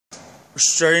We're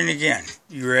starting again.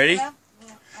 You ready? Yeah.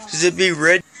 Should it be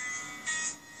red?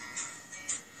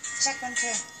 Check 1, 2.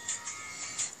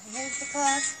 I hit the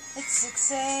clock at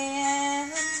 6 a.m.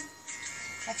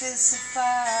 I feel so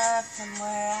far from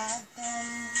where I've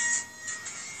been.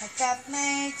 I got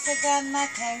my eggs, I got my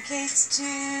pancakes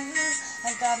too.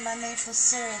 I got my maple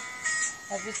syrup,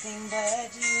 everything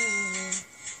but you.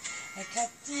 I cut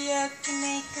the yolk to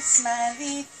make a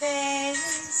smiley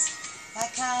face. I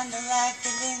kinda like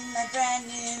it in my brand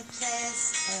new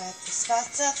place. I like the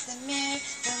spots off the mirror,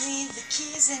 don't leave the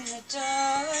keys in the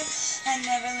door. I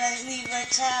never leave our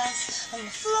towels on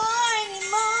the floor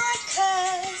anymore,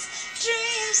 'cause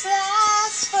dreams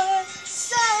last for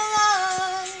so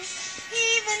long,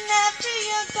 even after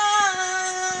you're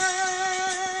gone.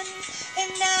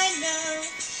 And I know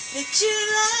that you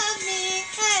love me,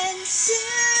 and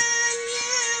soon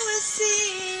you will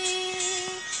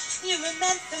see you were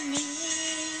meant for me,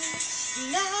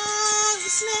 and I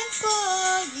was meant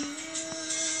for you.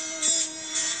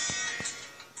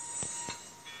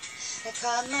 I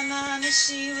called my mom as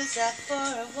she was out for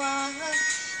a walk,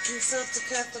 consulted a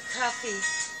cup of coffee,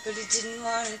 but he didn't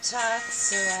want to talk,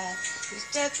 so I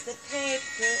picked up the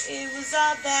paper. It was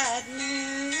all bad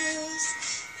news.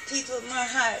 People with more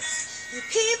hearts and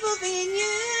people being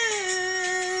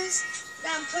used.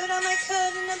 Now put on my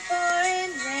coat in the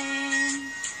pouring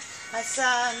rain. I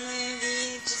saw a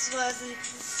movie, it just wasn't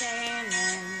the same,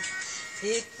 and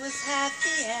it was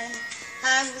happy and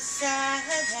I was sad,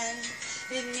 and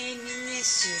it made me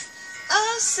miss you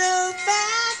oh so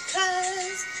bad,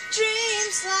 'cause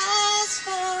dreams last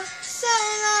for so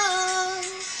long,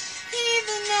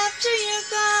 even after you're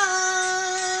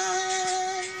gone.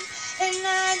 And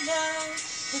I know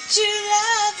that you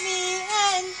love me,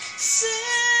 and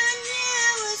soon you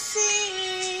will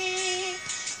see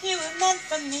you were meant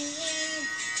for me,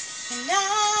 and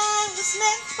I was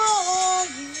meant for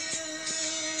you.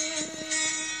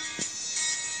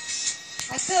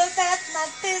 I go about my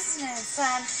business,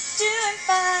 I'm doing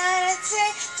fine. I'd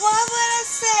say, what would I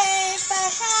say if I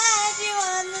had you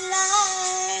on the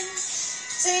line?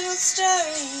 Same old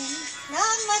story,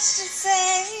 not much to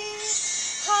say.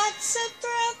 Hearts are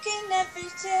broken every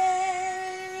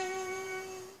day.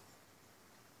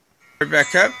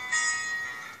 Back up.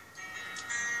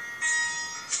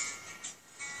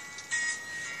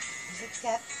 It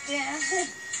got down,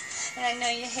 and I know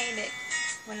you hate it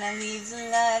when I leave the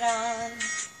light on.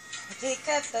 I pick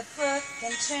up a book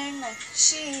and turn my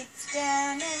sheets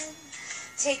down and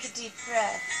take a deep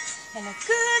breath and a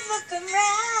good look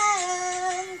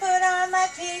around. Put on my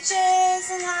pages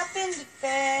and hop into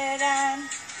bed. I'm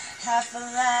half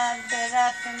alive, but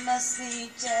I feel mostly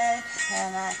dead,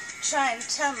 and I try and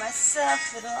tell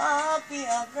myself it'll all be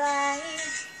alright.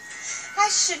 I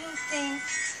shouldn't think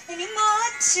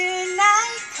anymore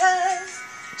tonight, 'cause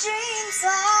dreams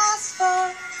last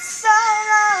for so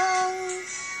long,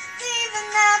 even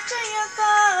after you're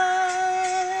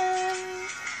gone.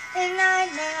 And I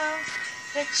know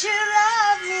that you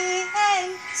love me,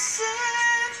 and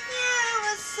soon you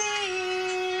will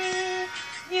see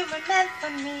you were meant for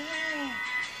me,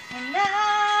 and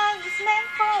I was meant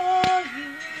for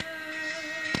you.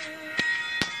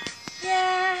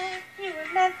 Yeah, you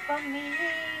were meant for me,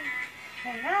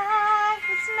 and I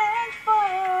was meant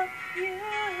for you.